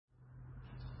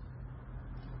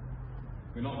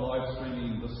We're not live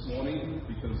streaming this morning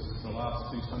because the last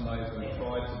 2 Sundays we've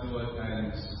tried to do it and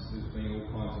there's been all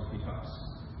kinds of hiccups.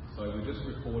 So we're just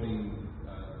recording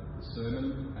the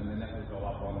sermon and then that will go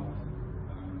up on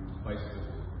Facebook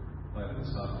later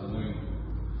this afternoon.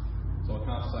 So I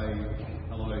can't say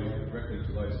hello directly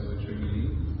to those who are tuning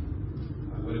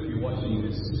in. But if you're watching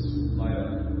this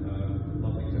later,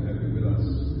 lovely to have you with us.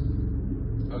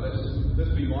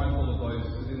 Let's be mindful of those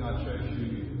within our church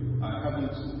who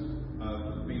haven't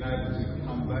been able to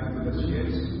come back with us yet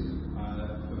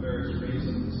for various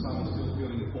reasons. Some are still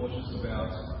feeling cautious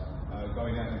about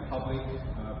going out in public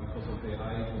because of their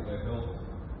age or their health.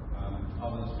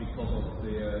 Others, because of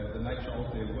the nature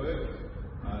of their work,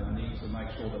 need to make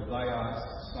sure that they are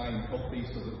staying healthy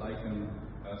so that they can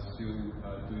still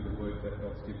do the work that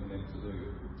God's given them to do.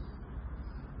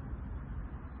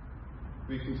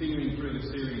 We're continuing through the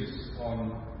series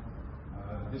on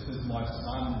This is my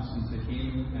son, listen to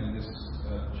him, and this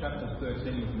chapter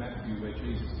 13 of Matthew, where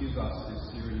Jesus gives us this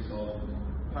series of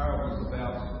parables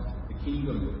about the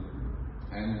kingdom.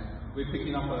 And we're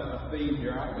picking up a theme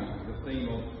here, aren't we? The theme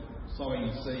of sowing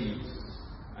seeds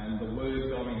and the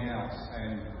word going out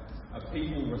and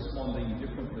people responding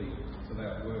differently to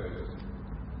that word.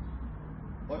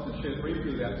 I'd like to share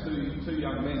briefly about two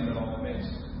young men that I've met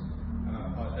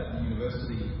at the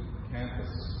university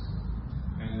campus,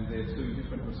 and their 2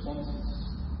 different responses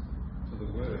to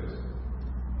the word.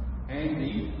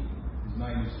 Andy, his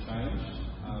name has changed,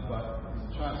 but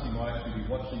there's a chance he might actually be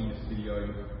watching this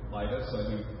video later, so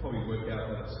he'll probably work out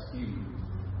that it's him.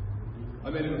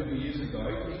 I met him a few years ago.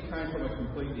 He came from a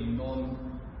completely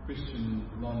non-Christian,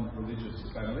 non-religious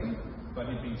family, but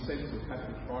he'd been sent to a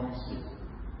Catholic primary school.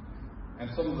 And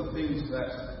some of the things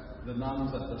that the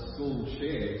nuns at the school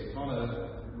shared kind of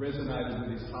resonated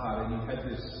with his heart, and he had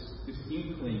this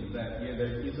inkling that, yeah,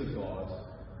 there is a God,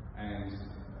 and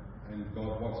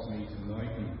God wants me to know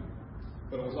him.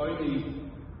 But it was only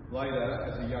later,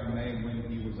 as a young man, when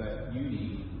he was at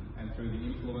uni, and through the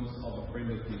influence of a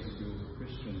friend of his who was a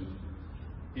Christian,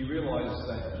 he realised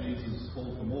that Jesus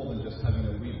called for more than just having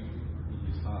a whim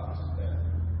in his heart, that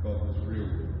God was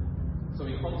real. So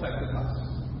he contacted us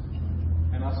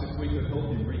and asked if we could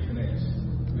help him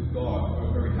reconnect with God. We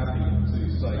were very happy to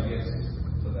say yes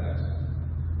to that.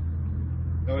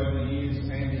 Now, over the years,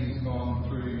 Andy's gone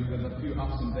through a few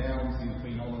ups and downs. He's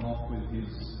been on and off with his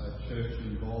church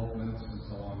involvement and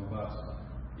so on, but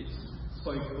it's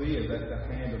so clear that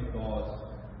the hand of God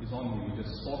is on him. He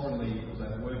just sovereignly was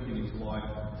at work in his life,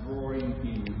 drawing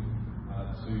him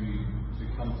to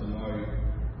come to know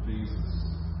Jesus.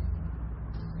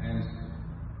 And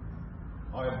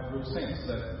I have a real sense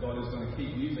that God is going to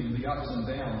keep using the ups and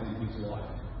downs in his life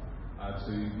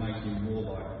to make him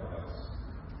more like Christ.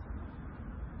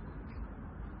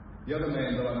 The other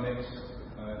man that I met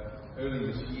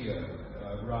early this year,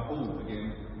 Rahul,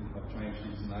 again, I've changed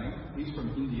his name. He's from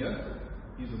India.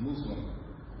 He's a Muslim.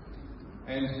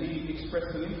 And he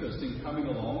expressed an interest in coming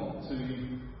along to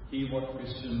hear what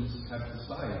Christians have to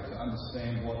say, to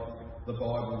understand what the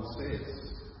Bible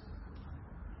says.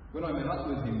 When I met up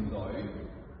with him, though,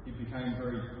 it became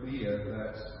very clear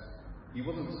that he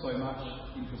wasn't so much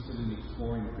interested in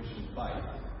exploring the Christian faith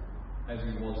as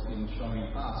he was in showing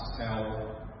us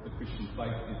how the Christian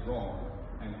faith is wrong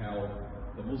and how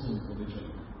the Muslim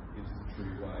religion is the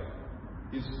true way.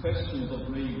 His questions of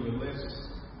me were less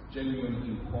genuine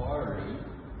inquiry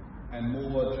and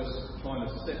more just trying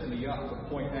to set me up to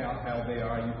point out how there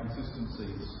are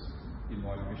inconsistencies in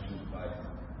my Christian faith.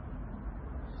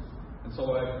 And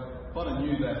so I kind of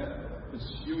knew that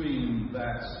pursuing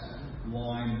that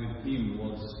line with him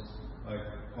was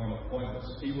kind of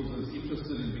pointless. He was as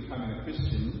interested in becoming a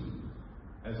Christian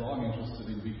as I'm interested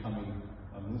in becoming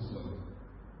a Muslim.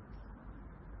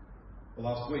 The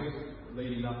last week,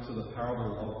 leading up to the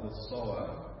parable of the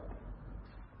sower,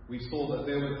 we saw that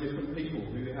there were different people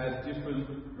who had different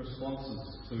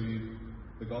responses to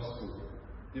the gospel,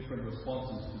 different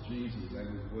responses to Jesus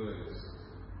and his words.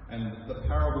 And the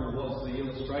parable was the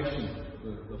illustration,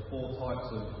 the 4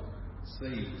 types of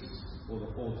seeds, or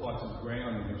the 4 types of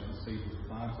ground in which the seed was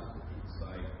planted, we should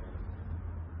say.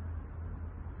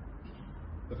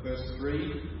 The first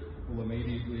 3 will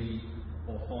immediately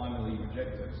or finally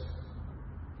reject it.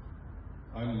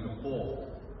 Only the 4th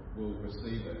will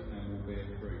receive it and will bear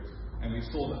fruit. And we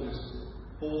saw that this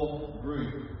 4th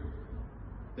group,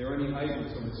 they're only able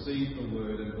to receive the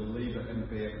word and believe it and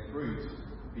bear fruit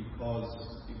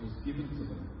because it was given to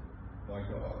them by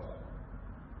God.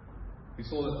 We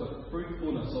saw that the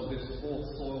fruitfulness of this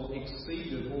 4th soil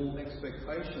exceeded all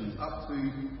expectations, up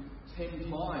to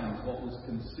 10 times what was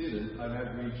considered an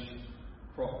average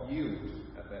crop yield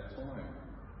at that time.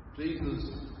 Jesus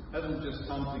hasn't just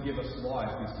come to give us life,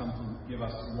 he's come to give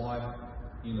us life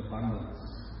in abundance.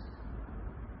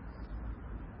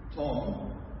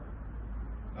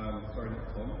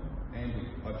 Andy.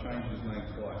 I changed his name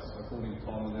twice. I called him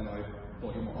Tom and then I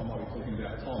thought I might be talking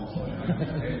about Tom, so I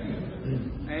named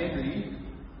him Andy. Andy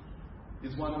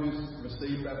is one who's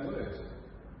received that word.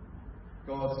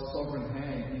 God's sovereign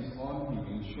hand is on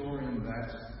him, ensuring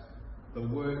that the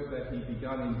work that he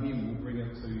begun in him will bring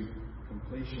it to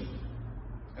completion.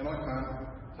 And I can't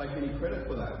take any credit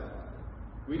for that.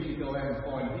 We didn't go out and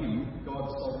find him. God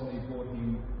sovereignly brought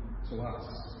him to us.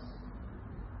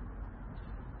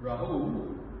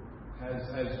 Rahul has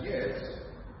as yet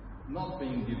not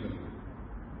been given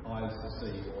eyes to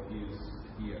see or ears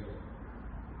to hear.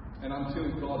 And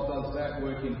until God does that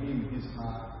work in him, his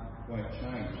heart won't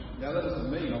change. Now that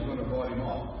doesn't mean I'm going to write him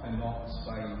off and not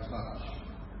stay in touch.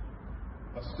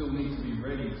 I still need to be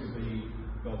ready to be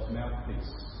God's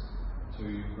mouthpiece to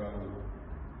Rahul.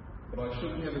 But I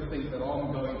shouldn't ever think that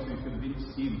I'm going to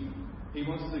convince him. He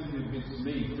wants to convince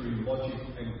me through logic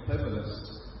and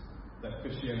cleverness that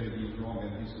Christianity is wrong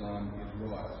and Islam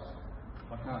is right.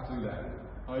 I can't do that.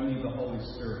 Only the Holy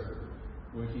Spirit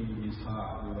working in his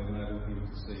heart will enable him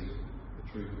to see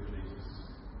the truth of Jesus.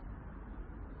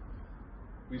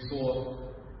 We saw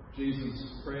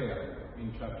Jesus' prayer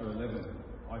in chapter 11.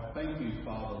 I thank you,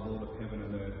 Father, Lord of heaven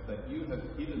and earth, that you have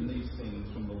hidden these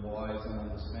things from the wise and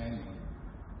understanding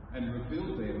and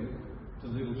revealed them to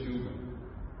little children.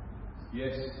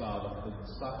 Yes, Father, for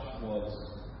such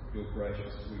was your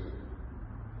gracious will.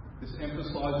 This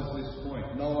emphasises this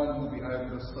point. No one will be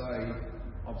able to say,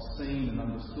 I've seen and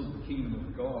understood the kingdom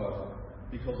of God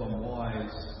because I'm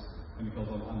wise and because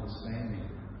I'm understanding.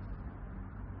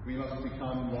 We must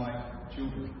become like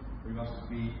children. We must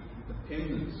be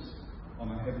dependent on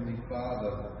our Heavenly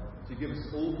Father to give us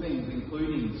all things,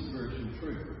 including spiritual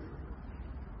truth.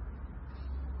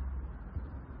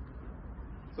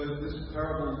 So this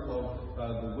parable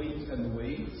of the wheat and the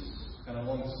weeds, and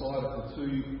alongside it the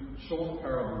two short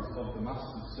parables of the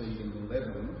mustard seed and the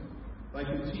leaven, they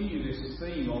continue this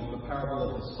theme of the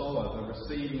parable of the sower, the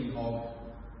receiving of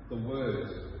the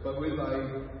word, but with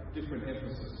a different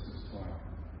emphasis this time.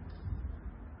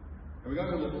 And we're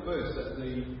going to look first at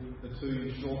the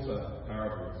two shorter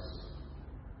parables.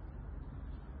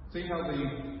 See how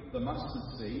the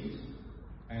mustard seed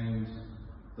and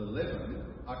the leaven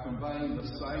are conveying the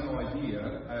same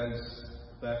idea as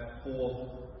that fourth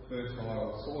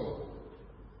fertile soil.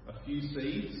 A few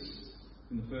seeds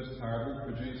in the first parable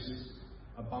produce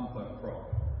a bumper crop.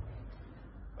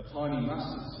 A tiny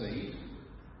mustard seed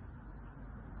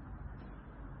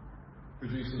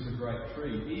produces a great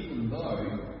tree, even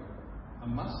though a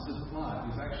mustard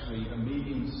plant is actually a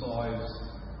medium-sized,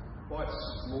 quite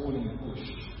scrawny bush.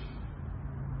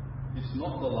 It's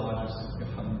not the largest of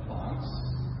garden plants,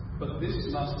 but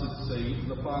this mustard seed,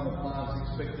 the farmer plants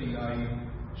expecting a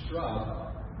shrub,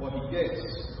 what he gets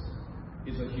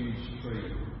is a huge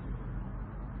tree.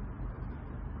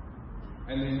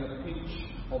 And then a pinch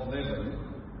of leaven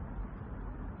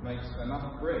makes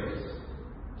enough bread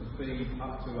to feed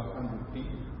up to 100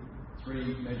 people.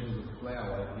 3 measures of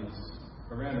flour is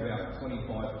around about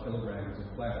 25 kilograms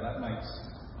of flour. That makes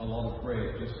a lot of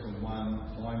bread just from one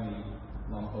tiny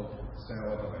lump of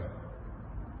sourdough.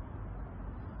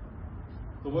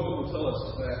 The world will tell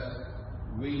us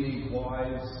that we need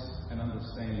wise and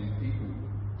understanding people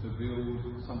to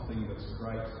build something that's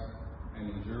great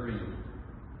and enduring.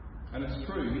 And it's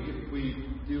true if we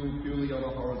deal purely on a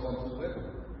horizontal level.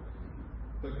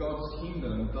 But God's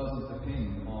kingdom doesn't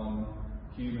depend on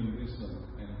human wisdom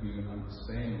and human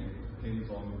understanding. It depends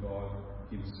on God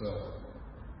himself.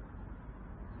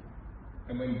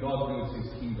 And when God builds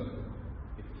his kingdom,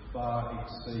 it far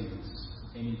exceeds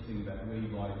anything that we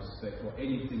might expect or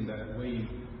anything that we,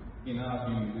 in our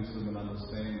human wisdom and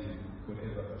understanding, could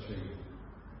ever achieve.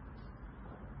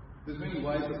 There's many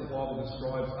ways that the Bible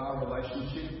describes our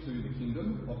relationship to the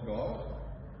kingdom of God.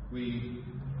 We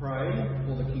pray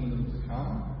for the kingdom to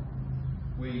come.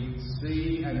 We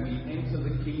see and we enter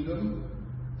the kingdom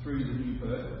through the new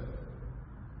birth.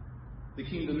 The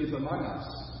kingdom is among us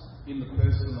in the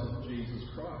person of Jesus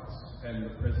Christ and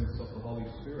the presence of the Holy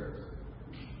Spirit.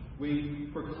 We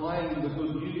proclaim the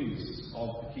good news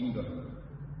of the kingdom.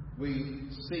 We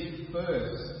seek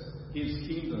first his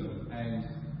kingdom and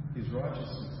his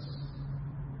righteousness.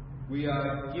 We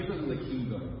are given the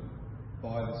kingdom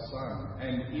by the Son,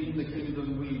 and in the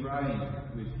kingdom we reign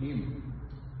with him.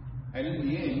 And in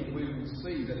the end, we will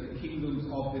see that the kingdoms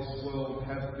of this world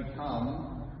have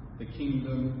become the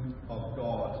kingdom of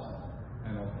God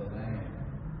and of the Lamb.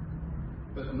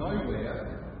 But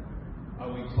nowhere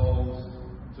are we told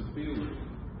to to build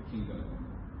the kingdom.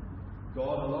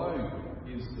 God alone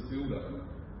is the builder.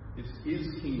 It's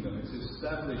his kingdom. It's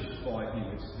established by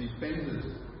him. It's defended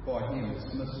by him.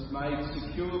 It's made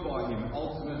secure by him.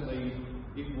 Ultimately,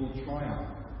 it will triumph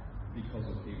because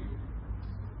of him.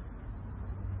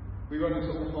 We run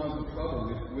into all kinds of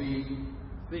trouble if we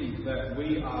think that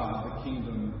we are the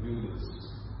kingdom builders.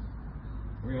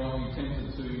 We might be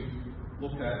tempted to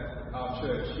look at our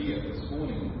church here this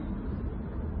morning,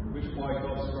 which by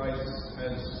God's grace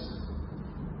has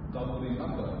doubled in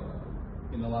number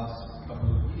in the last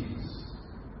couple of years.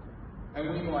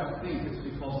 And we might think it's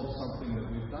because of something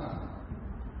that we've done.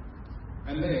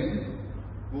 And then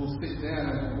we'll sit down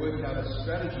and we'll work out a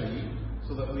strategy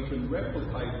so that we can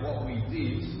replicate what we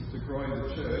did to grow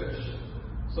the church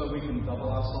so we can double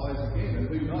our size again. And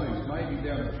who knows, maybe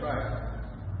down the track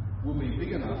we'll be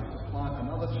big enough to plant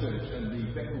another church and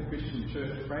the Bethel Christian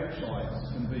Church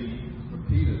franchise can be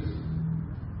repeated.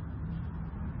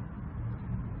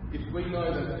 If we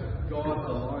know that God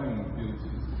alone builds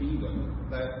his kingdom,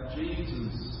 that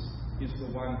Jesus is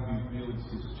the one who builds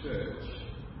his church,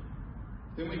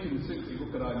 then we can simply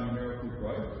look at our numerical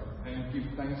growth and give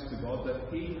thanks to God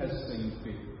that he has seen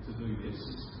fit to do this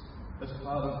as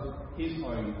part of his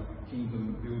own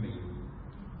kingdom building.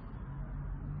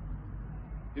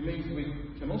 It means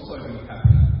we can also be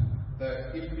happy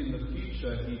that if in the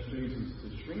future he chooses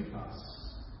to shrink us,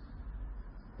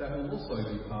 that will also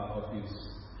be part of his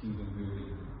kingdom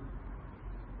building.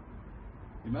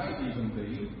 It may even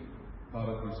be part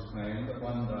of his plan that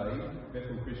one day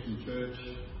Bethel Christian Church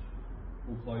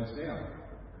will close down.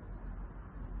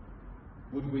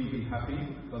 Would we be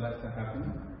happy for that to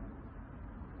happen?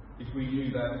 If we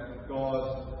knew that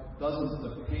God doesn't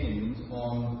depend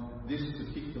on this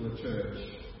particular church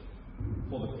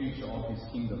for the future of his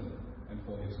kingdom and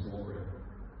for his glory.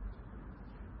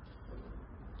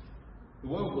 The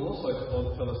world will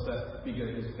also tell us that bigger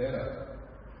is better.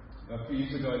 A few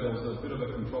years ago there was a bit of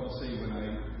a controversy when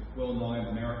a well-known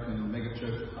American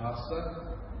megachurch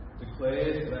pastor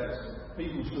declared that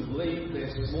people should leave their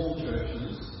small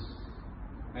churches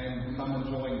and come and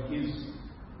join his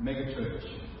megachurch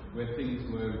where things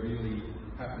were really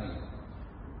happening.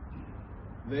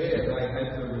 There they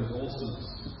had the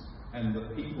resources and the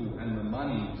people and the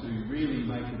money to really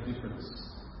make a difference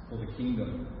for the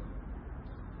kingdom.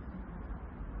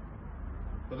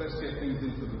 But let's get things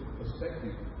into the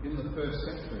perspective. In the first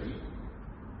century,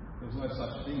 there was no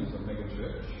such thing as a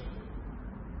megachurch.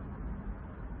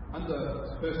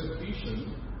 Under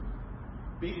persecution,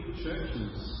 big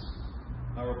churches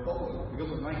are a problem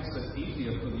because it makes it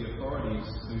easier for the authorities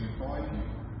to find you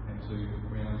and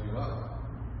to round you up.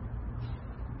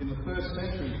 In the first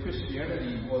century,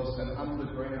 Christianity was an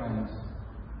underground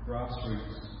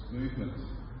grassroots movement.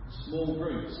 Small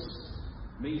groups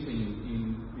meeting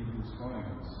in people's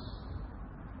homes.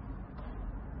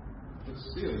 But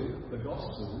still, the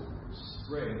gospel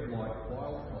spread like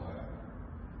wildfire.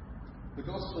 The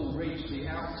gospel reached the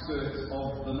outskirts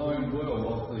of the known world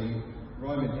of the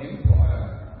Roman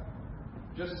Empire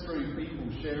just through people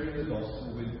sharing the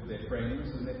gospel with their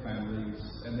friends and their families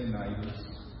and their neighbours.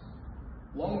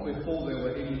 Long before there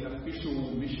were any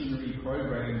official missionary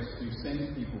programs to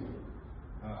send people.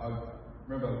 I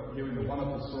remember hearing a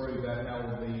wonderful story about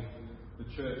how the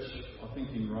church, I think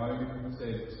in Rome, said,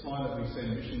 it's time that we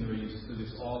send missionaries to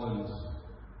this island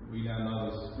that we now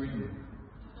know as Britain.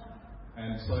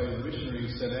 And so the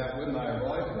missionaries set out. When they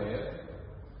arrived there,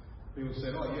 people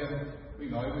said, oh yeah, we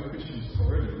know, we're Christians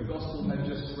already. The gospel had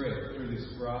just spread through this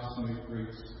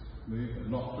grassroots movement,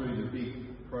 not through the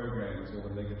big programs or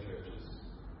the mega churches.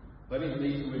 They didn't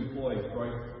need to employ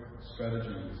growth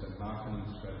strategies and marketing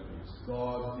strategies.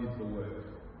 God did the work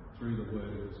through the word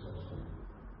of his gospel.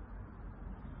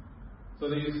 So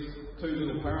these two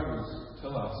little parables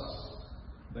tell us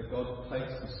that God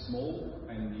takes the small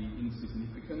and the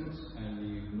insignificant and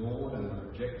the ignored and the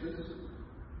rejected,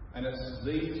 and it's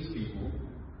these people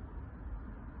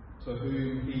to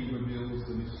whom he reveals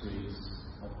the mysteries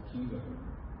of the kingdom.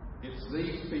 It's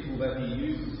these people that he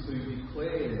uses to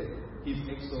declare his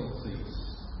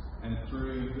excellencies and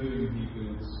through whom he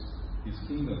builds his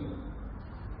kingdom.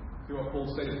 Hear what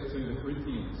Paul said to the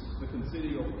Corinthians: to consider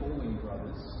your calling,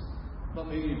 brothers. Not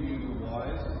many of you were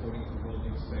wise according to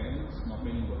worldly standards, not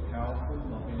many were powerful,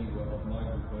 not many were of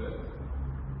noble birth.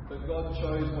 But God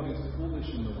chose what is foolish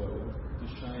in the world to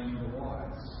shame the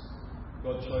wise.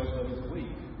 God chose what is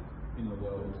weak in the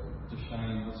world to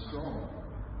shame the strong.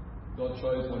 God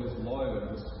chose what is low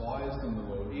and despised in the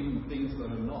world, even things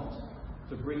that are not,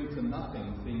 to bring to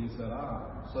nothing things that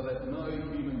are, so that no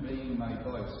human being may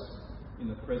boast in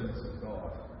the presence of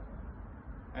God.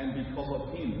 And because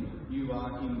of him, you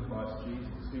are in Christ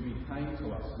Jesus, who became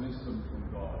to us wisdom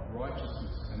from God,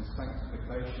 righteousness and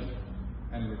sanctification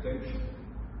and redemption.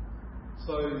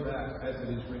 So that, as it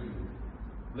is written,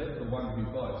 let the one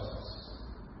who boasts,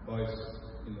 boast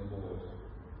in the Lord.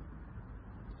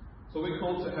 So we're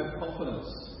called to have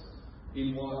confidence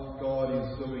in what God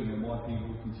is doing and what he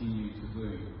will continue to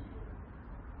do.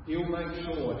 He'll make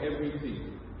sure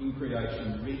everything in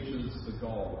creation reaches the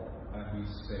goal that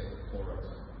he's set for it.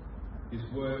 His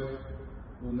work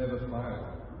will never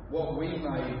fail. What we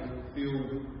may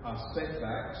feel are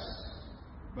setbacks,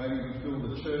 maybe we feel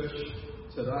the church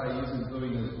today isn't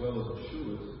doing as well as it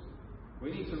should,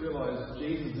 we need to realise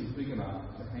Jesus is big enough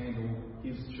to handle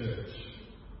his church.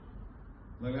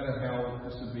 No matter how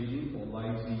disobedient or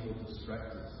lazy or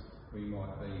distracted we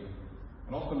might be.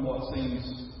 And often what seems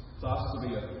to us to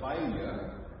be a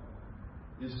failure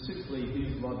is simply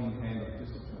his loving hand of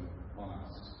discipline on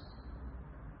us.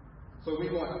 So we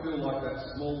might feel like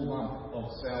that small lump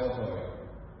of sourdough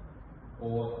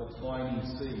or a tiny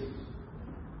seed,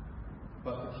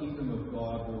 but the kingdom of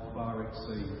God will far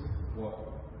exceed what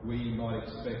we might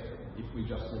expect if we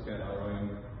just look at our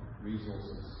own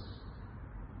resources.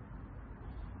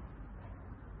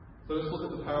 So let's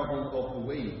look at the parable of the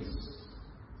weeds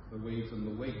and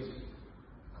the wheat.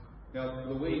 Now,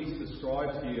 the weeds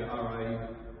described here are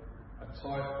a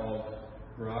type of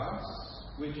grass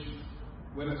which,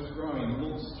 when it's growing,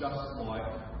 looks just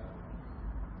like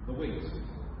the wheat.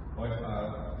 Both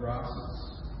are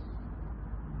grasses.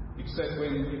 Except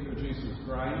when it produces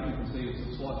grain, you can see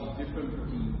it's a slightly different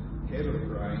looking head of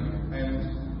grain,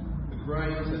 and the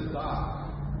grains are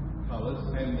dark colours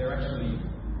and they're actually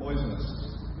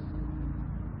poisonous.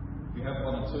 If you have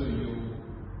one or two, you'll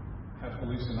have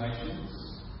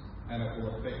hallucinations and it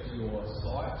will affect your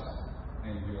sight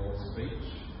and your speech.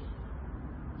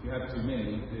 If you have too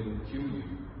many, it'll kill you.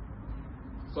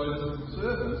 So the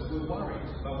servants were worried.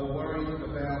 They were worried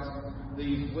about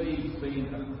these weeds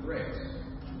being a threat,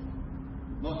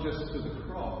 not just to the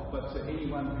crop, but to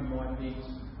anyone who might eat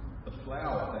the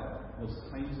flour that was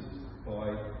tainted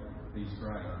by these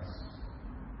grains.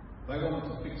 They wanted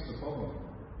to fix the problem,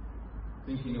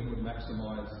 thinking it would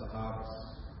maximise the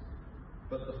harvest.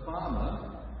 But the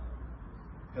farmer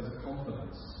has a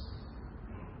confidence.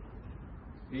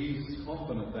 He's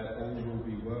confident that all will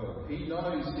be well. He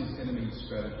knows his enemy's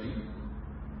strategy,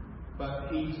 but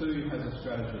he too has a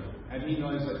strategy. And he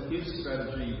knows that his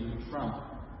strategy will trump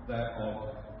that of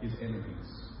his enemies.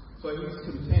 So he's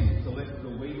content to let the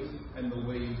wheat and the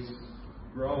weeds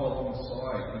grow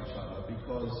alongside each other,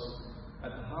 because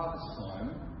at the harvest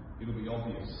time it'll be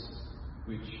obvious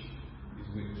which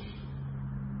is which.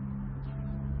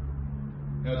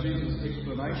 Now, Jesus'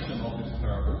 explanation of this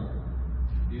parable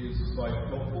is both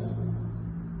helpful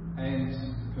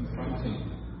and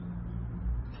confronting.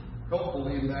 Helpful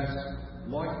in that,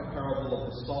 like the parable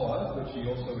of the sower, which he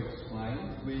also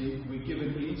explained, we're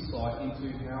given insight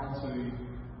into how to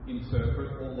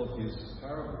interpret all of his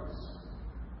parables.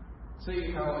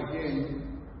 See how,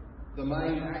 again, the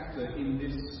main actor in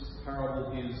this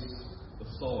parable is the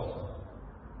sower,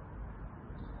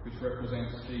 which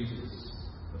represents Jesus,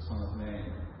 the Son of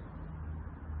Man.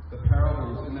 The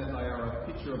parables, in that they are a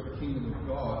picture of the kingdom of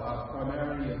God, are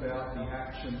primarily about the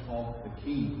action of the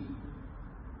king.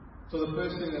 So the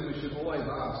first thing that we should always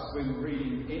ask when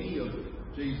reading any of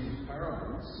Jesus'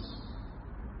 parables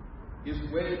is,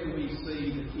 where do we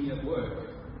see the king at work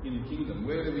in the kingdom?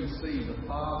 Where do we see the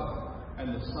Father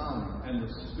and the Son and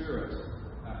the Spirit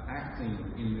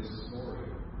acting in this story?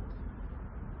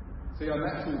 See, our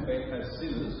natural bent as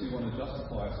sinners who want to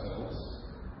justify ourselves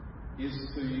is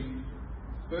to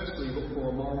firstly look for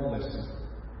a moral lesson,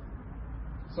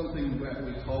 something that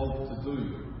we're told to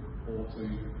do or to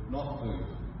not do,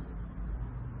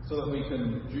 so that we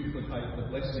can duplicate the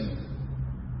blessing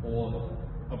or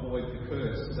avoid the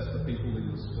curse that the people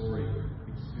in the story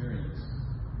experience.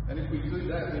 And if we do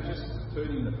that, we're just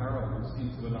turning the parables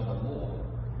into another law.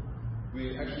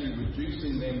 We're actually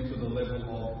reducing them to the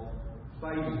level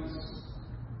of fables,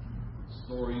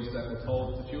 stories that were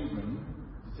told to children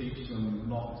to teach them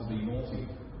not to be naughty.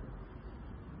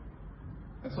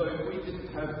 And so if we didn't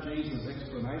have Jesus'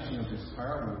 explanation of this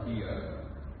parable here,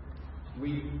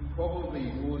 we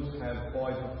probably would have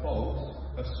by default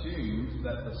assumed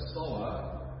that the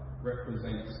sower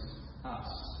represents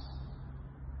us,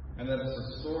 and that it's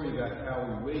a story about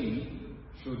how we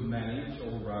should manage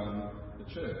or run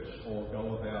the church or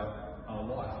go about our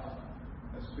life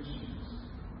as Christians.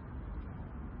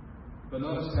 But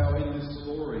notice how in this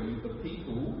story, the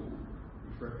people,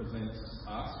 which represents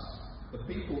us, the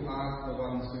people aren't the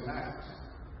ones who act.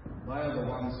 They are the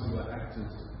ones who are acted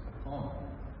upon.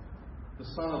 the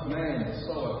Son of Man, the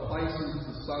sower, places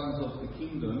the sons of the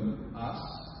kingdom, us,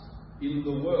 in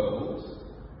the world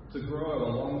to grow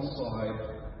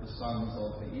alongside the sons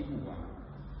of the evil one.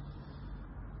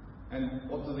 And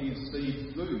what do these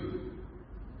seeds do?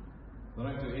 They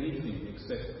don't do anything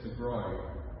except to grow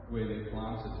where they're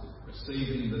planted,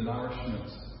 receiving the nourishment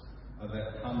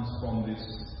that comes from this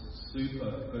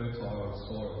super fertile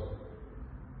soil.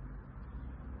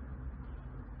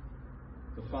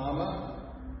 The farmer,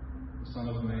 the Son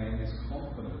of Man, is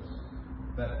confident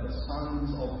that the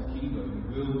sons of the kingdom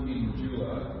will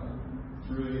endure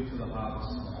through to the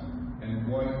harvest time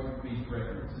and won't be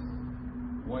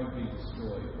threatened, won't be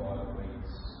destroyed by the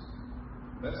weeds.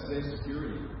 That's their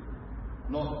security,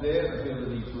 not their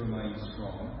ability to remain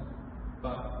strong,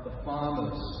 but the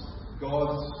farmer's,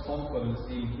 God's confidence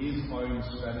in his own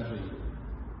strategy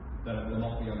that it will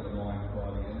not be undermined by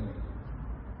the enemy.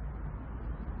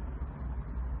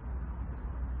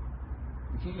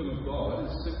 The kingdom of God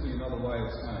is simply another way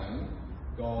of saying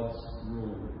God's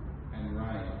rule and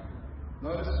reign.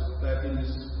 Notice that in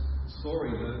this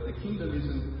story the kingdom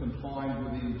isn't confined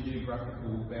within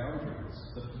geographical boundaries.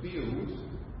 The field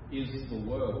is the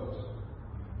world.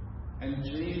 And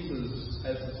Jesus,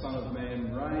 as the Son of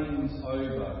Man, reigns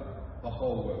over the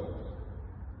whole world.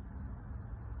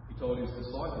 He told his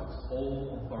disciples,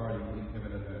 all authority in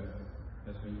heaven and earth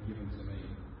has been given to me.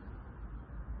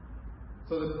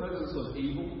 So the presence of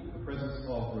evil, the presence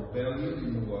of rebellion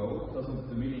in the world doesn't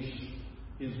diminish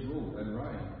his rule and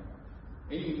reign,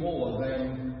 any more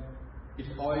than if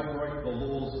I broke the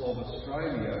laws of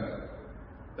Australia,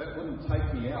 that wouldn't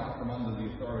take me out from under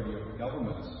the authority of the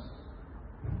government.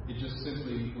 It just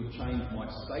simply would change my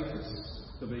status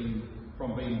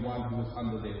from being one who was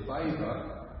under their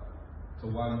favour to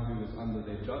one who was under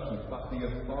their judgment. But the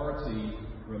authority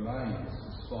remains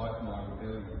despite my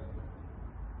rebellion.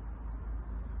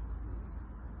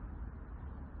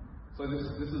 So this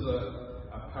is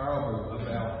a parable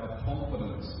about the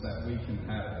confidence that we can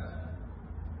have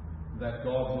that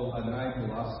God will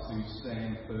enable us to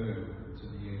stand firm to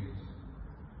the end.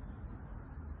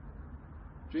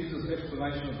 Jesus'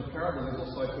 explanation of the parable is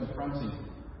also confronting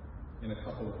in a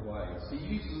couple of ways. He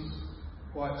uses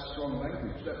quite strong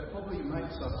language that probably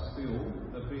makes us feel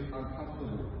a bit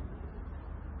uncomfortable.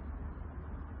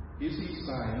 Is he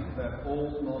saying that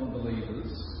all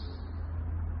non-believers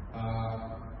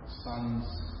are sons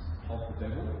of the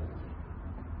devil?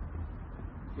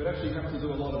 We'd actually have to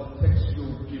do a lot of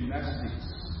textual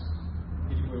gymnastics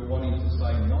if we're wanting to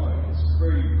say no. It's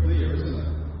very clear, isn't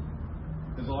it?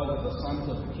 There's either the sons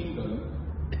of the kingdom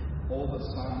or the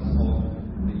sons of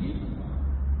the evil one.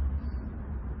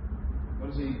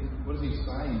 What is he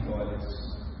saying by this?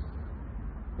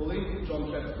 Well, in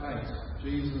John chapter 8,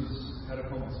 Jesus had a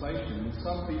conversation with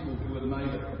some people who had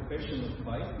made a profession of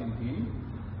faith in him,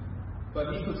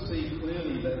 but he could see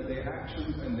clearly that their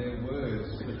actions and their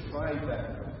words betrayed that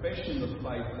the profession of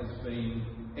faith has been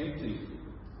empty.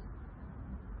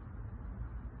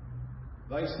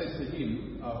 They said to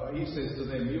him, he says to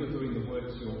them, you are doing the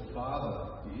works your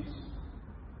father did.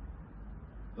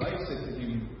 They said to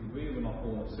him, we were not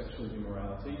born of sexual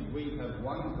immorality. We have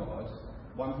one God,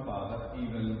 one Father,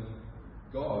 even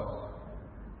God.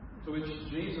 To which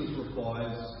Jesus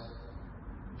replies,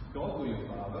 if God were your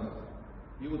Father,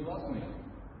 you would love me.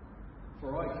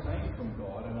 For I came from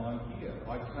God and I'm here.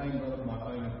 I came not of my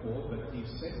own accord, but he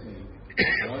sent me.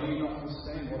 Why do you not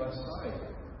understand what I say?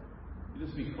 It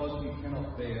is because you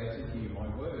cannot bear to hear my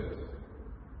word.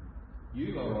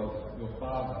 You are of your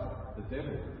father, the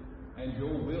devil, and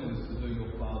your will is to do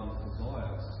your father's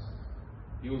desires.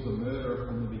 He was a murderer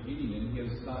from the beginning, and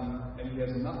he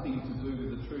has nothing to do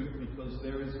with the truth, because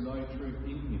there is no truth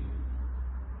in him.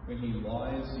 When he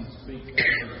lies, he speaks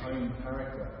out of his own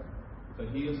character, for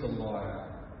he is a liar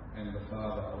and the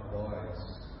father of lies.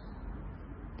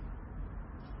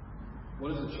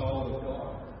 What is a child of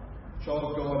God? A child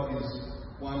of God is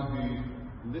one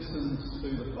who listens to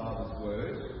the Father's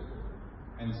word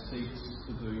and seeks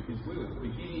to do his will,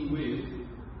 beginning with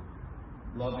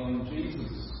loving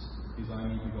Jesus, his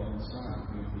only begotten Son,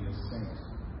 whom he has sent.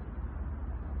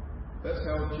 That's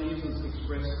how Jesus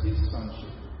expressed his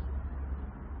sonship.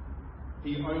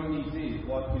 He only did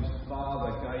what his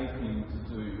Father gave him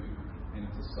to do and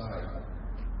to say.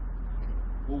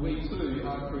 Well, we too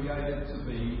are created to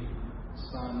be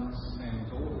sons and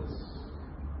daughters.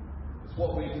 It's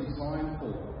what we're designed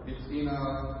for. It's in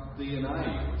our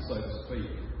DNA, so to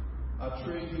speak. Our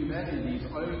true humanity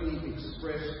is only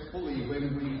expressed fully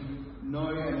when we know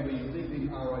and we live in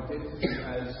our identity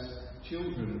as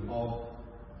children of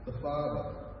the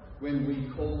Father, when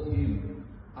we call him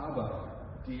Abba,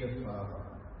 dear Father.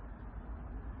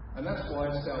 And that's why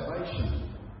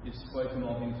salvation is spoken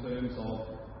of in terms of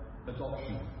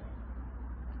adoption.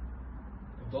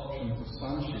 Adoption to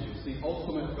sonship. It's the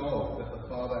ultimate goal that the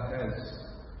Father has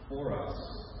for us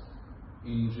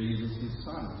in Jesus, his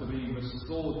Son, to be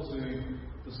restored to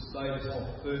the status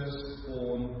of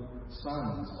firstborn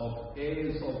sons, of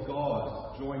heirs of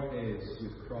God, joint heirs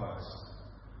with Christ.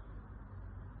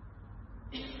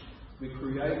 We're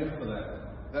created for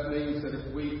that. That means that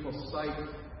if we forsake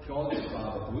God's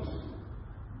fatherhood,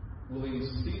 we'll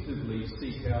instinctively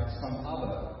seek out some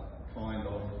other kind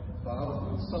of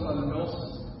fatherhood, someone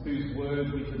else whose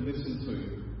word we can listen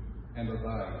to and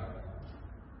obey.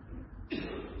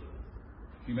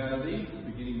 Humanity,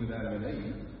 beginning with Adam and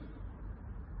Eve,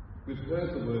 we've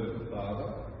heard the word of the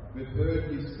Father, we've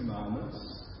heard his commandments,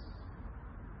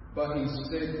 but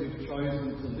instead we've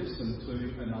chosen to listen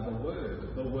to another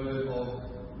word, the word of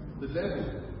the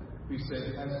devil, who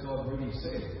said, as God really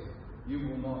said, you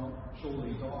will not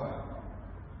surely die.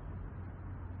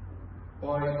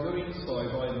 By doing so,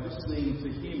 by listening to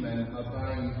him and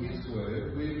obeying his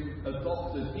word, we've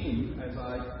adopted him as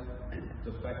a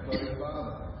de facto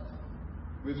father.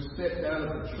 We've stepped out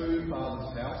of the true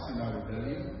Father's house in our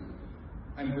rebellion,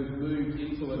 and we've moved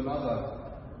into another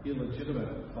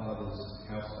illegitimate father's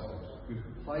household. We've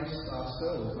placed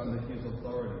ourselves under his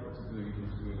authority to do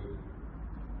his will.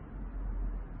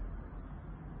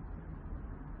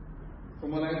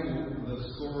 From one angle,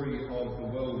 the story of the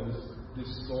world is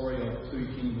this story of two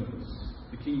kingdoms,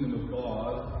 the kingdom of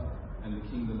God and the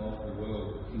kingdom of the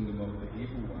world, the kingdom of the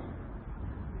evil one.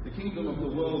 The kingdom of the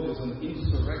world is an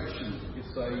insurrection.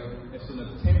 It's an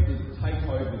attempted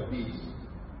takeover bid.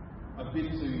 A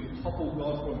bid to topple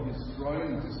God from his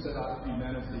throne to set up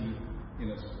humanity in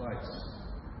its place.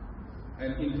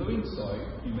 And in doing so,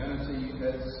 humanity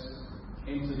has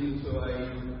entered into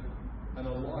an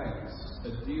alliance,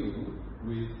 a deal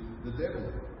with the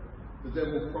devil. The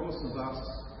devil promises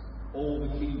us all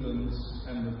the kingdoms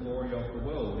and the glory of the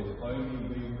world if only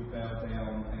we will bow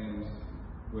down and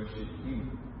worship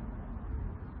him.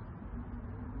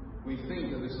 We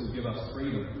think that this will give us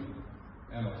freedom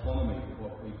and autonomy,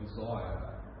 what we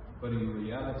desire, but in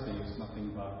reality it's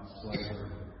nothing but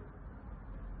slavery.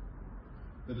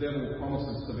 The devil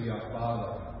promises to be our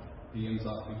father. He ends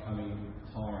up becoming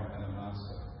a tyrant and a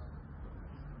master.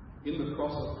 In the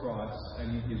cross of Christ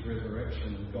and in his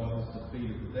resurrection, God has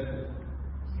defeated the devil.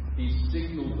 He's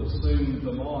signalled the soon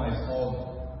demise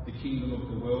of the kingdom of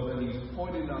the world, and he's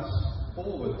pointed us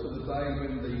forward to the day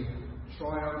when the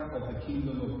triumph of the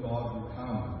kingdom of God will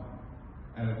come,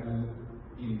 and it will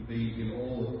be in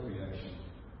all of creation.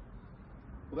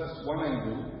 Well, that's one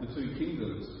angle, the two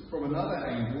kingdoms. From another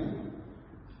angle,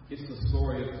 it's the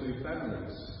story of two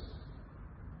families.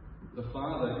 The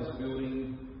Father is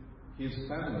building his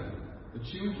family, the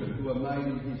children who are made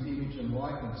in his image and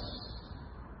likeness,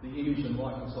 the image and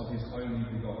likeness of his only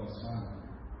begotten Son,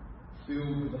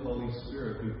 filled with the Holy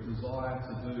Spirit, who desire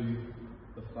to do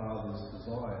the Father's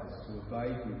desires, to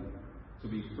obey him, to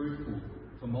be fruitful,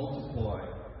 to multiply,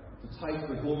 to take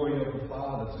the glory of the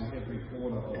Father to every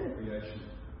corner of creation.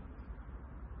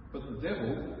 But the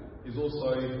devil is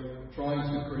also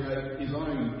trying to create his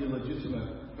own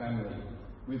illegitimate family,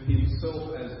 with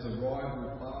himself as the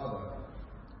rival father,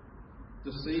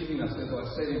 deceiving us, as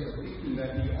I said, into thinking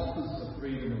that he offers the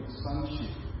freedom of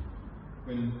sonship,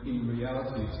 when in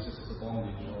reality it's just the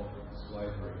bondage of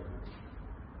slavery.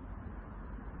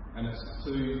 And it's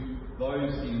to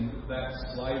those in that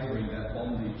slavery, that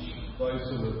bondage, those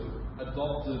who have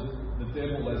adopted the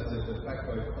devil as their de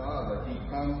facto father, he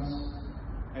comes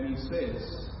and he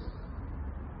says,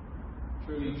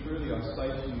 truly, truly, I say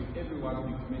to you, everyone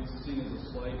who commits sin is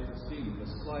a slave to sin.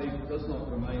 The slave does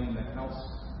not remain in the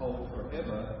household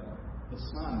forever. The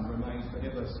Son remains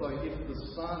forever. So if the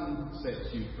Son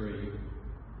sets you free,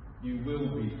 you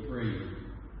will be free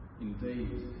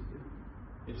indeed.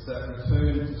 It's that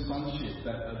return to sonship,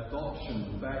 that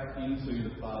adoption back into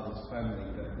the Father's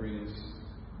family that brings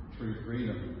true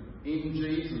freedom. In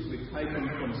Jesus, we're taken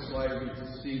from slavery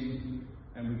to sin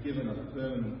and we're given a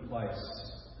permanent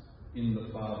place in the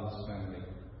Father's family.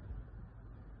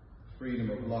 Freedom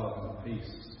of love and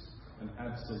peace and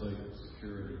absolute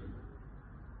security.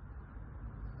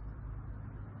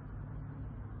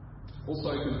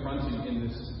 Also confronting in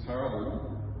this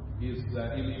parable is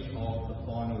that image of the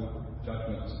final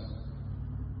judgment.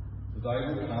 The day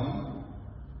will come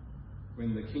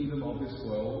when the kingdom of this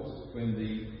world, when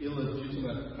the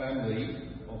illegitimate family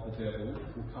of the devil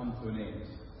will come to an end,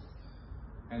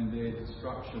 and their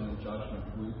destruction and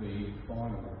judgment will be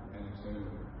final and eternal.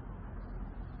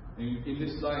 In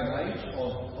this day and age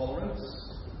of tolerance,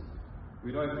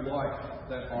 We don't like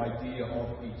that idea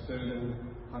of eternal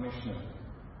punishment.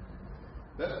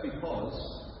 That's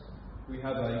because we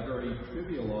have a very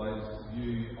trivialised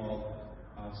view of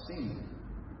our sin.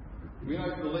 We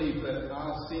don't believe that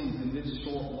our sins in this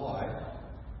short life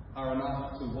are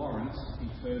enough to warrant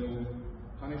eternal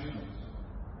punishment.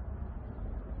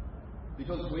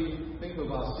 Because we think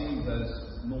of our sins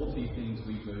as naughty things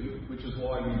we do, which is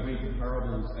why we read the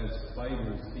parables as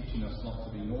fables teaching us not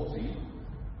to be naughty.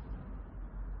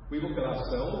 We look at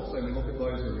ourselves and we look at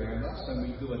those around us and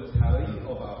we do a tally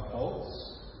of our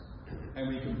faults and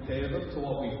we compare them to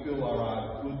what we feel are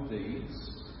our good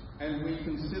deeds, and we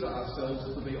consider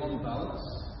ourselves to be, on balance,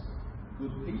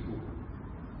 good people.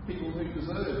 People who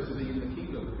deserve to be in the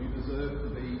kingdom, who deserve to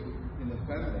be in the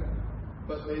family.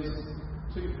 But there's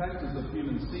two factors of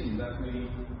human sin that we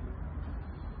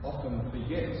often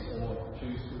forget or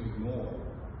choose to ignore.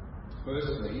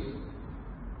 Firstly,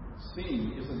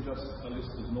 sin isn't just a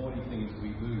list of naughty things we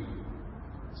do.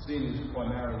 Sin is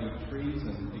primarily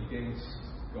treason against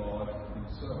God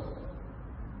himself.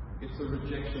 It's a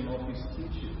rejection of his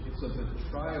kingship. It's a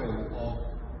betrayal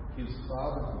of his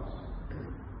fatherhood.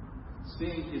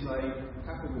 Sin is a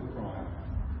capital crime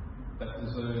that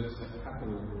deserves a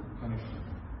capital punishment.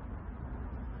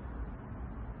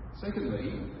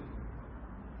 Secondly,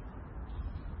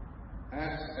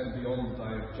 at and beyond the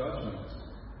day of judgment,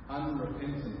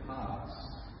 unrepentant hearts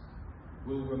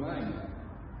will remain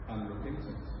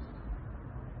unrepentant.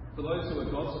 For those who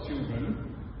are God's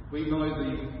children, we know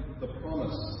the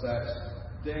promise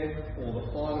that death or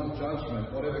the final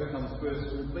judgment, whatever comes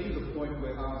first, will be the point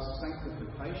where our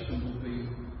sanctification will be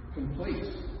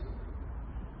complete.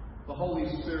 The Holy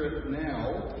Spirit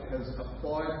now has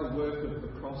applied the work of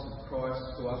the cross of Christ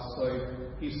to us, so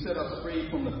he set us free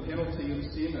from the penalty of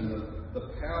sin and the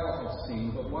power of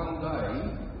sin, but one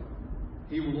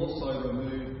day he will also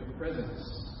remove the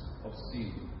presence of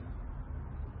sin.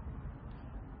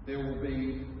 There will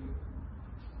be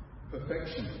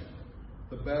perfection.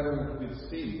 The battle with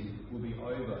sin will be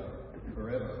over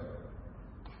forever.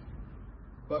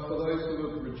 But for those who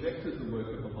have rejected the work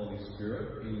of the Holy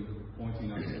Spirit in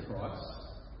pointing us to Christ,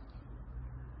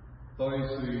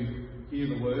 those who hear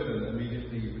the word and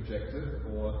immediately reject it,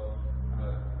 or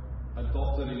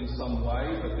adopt it in some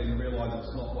way but then realise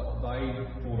it's not what they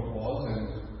thought it was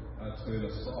and turn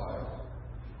aside,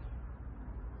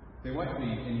 there won't be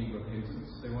any repentance,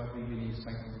 there won't be any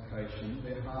sanctification.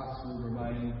 Their hearts will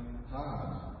remain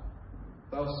hard.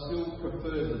 They'll still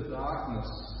prefer the darkness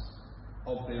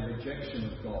of their rejection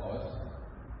of God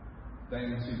than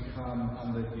to come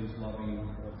under his loving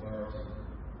authority.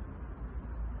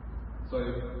 So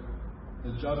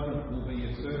the judgment will be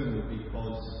eternal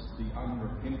because the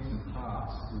unrepentant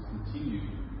hearts will continue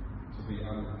to be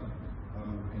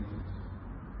unrepentant.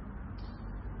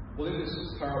 Well, in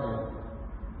this parable,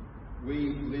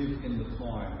 we live in the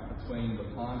time between the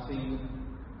planting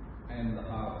and the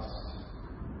harvest.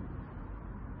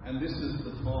 And this is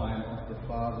the time of the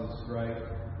Father's great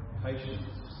patience.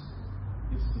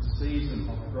 It's the season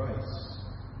of grace.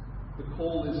 The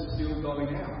call is still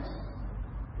going out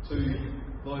to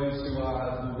those who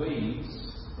are the weeds.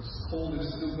 The call is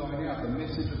still going out. The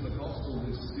message of the gospel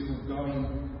is still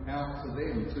going out to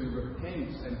them to repent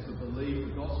and to believe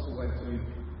the gospel and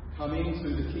to come into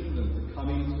the kingdom, to come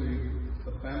into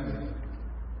the family.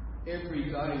 Every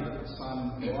day that the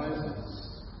sun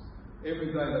rises,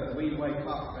 every day that we wake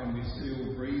up and we're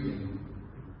still breathing,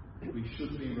 we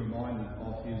should be reminded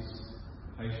of his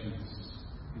patience,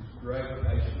 his great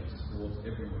patience towards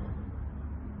everyone.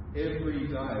 Every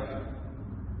day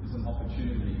is an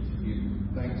opportunity to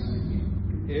give thanks to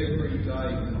him. Every day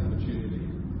is an opportunity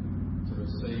to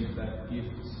receive that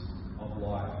gift of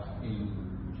life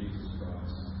in Jesus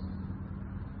Christ.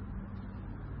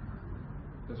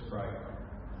 Let's pray.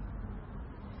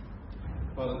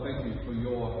 Father, thank you for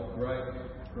your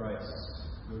great grace,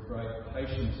 your great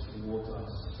patience towards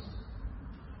us.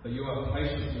 That you are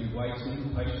patiently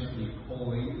waiting, patiently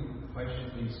calling,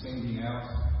 patiently sending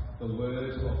out the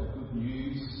word of the good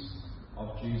news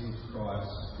of Jesus Christ,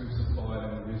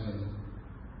 crucified and risen,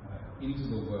 into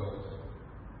the world.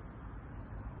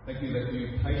 Thank you that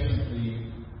you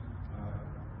patiently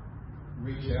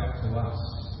reach out to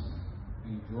us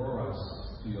and draw us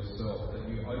to yourself, that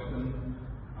you open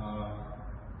our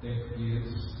deaf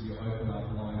ears, you open our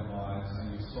blind eyes,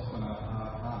 and you soften our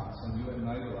hard hearts, and you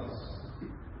enable us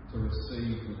to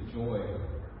receive with joy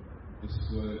this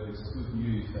word, this good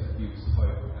news that gives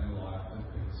hope and life and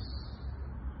peace.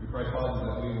 We pray, Father,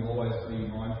 that we will always be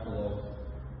mindful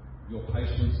of your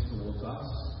patience towards us,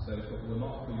 that if it were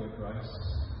not for your grace,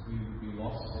 we would be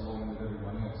lost along with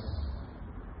everyone else.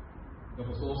 Help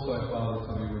us also, Father,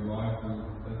 to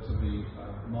be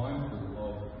mindful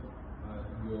of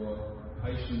your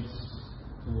patience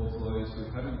towards those who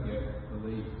haven't yet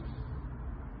believed.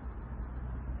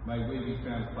 May we be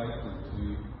found faithful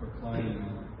to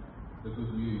proclaim the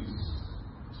good news,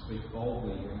 to speak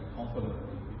boldly and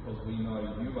confidently, because we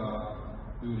know you are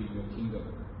building your kingdom.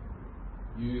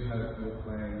 You have your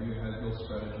plan, you have your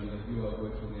strategy that you are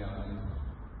working out, and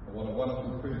what a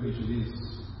wonderful privilege it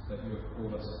is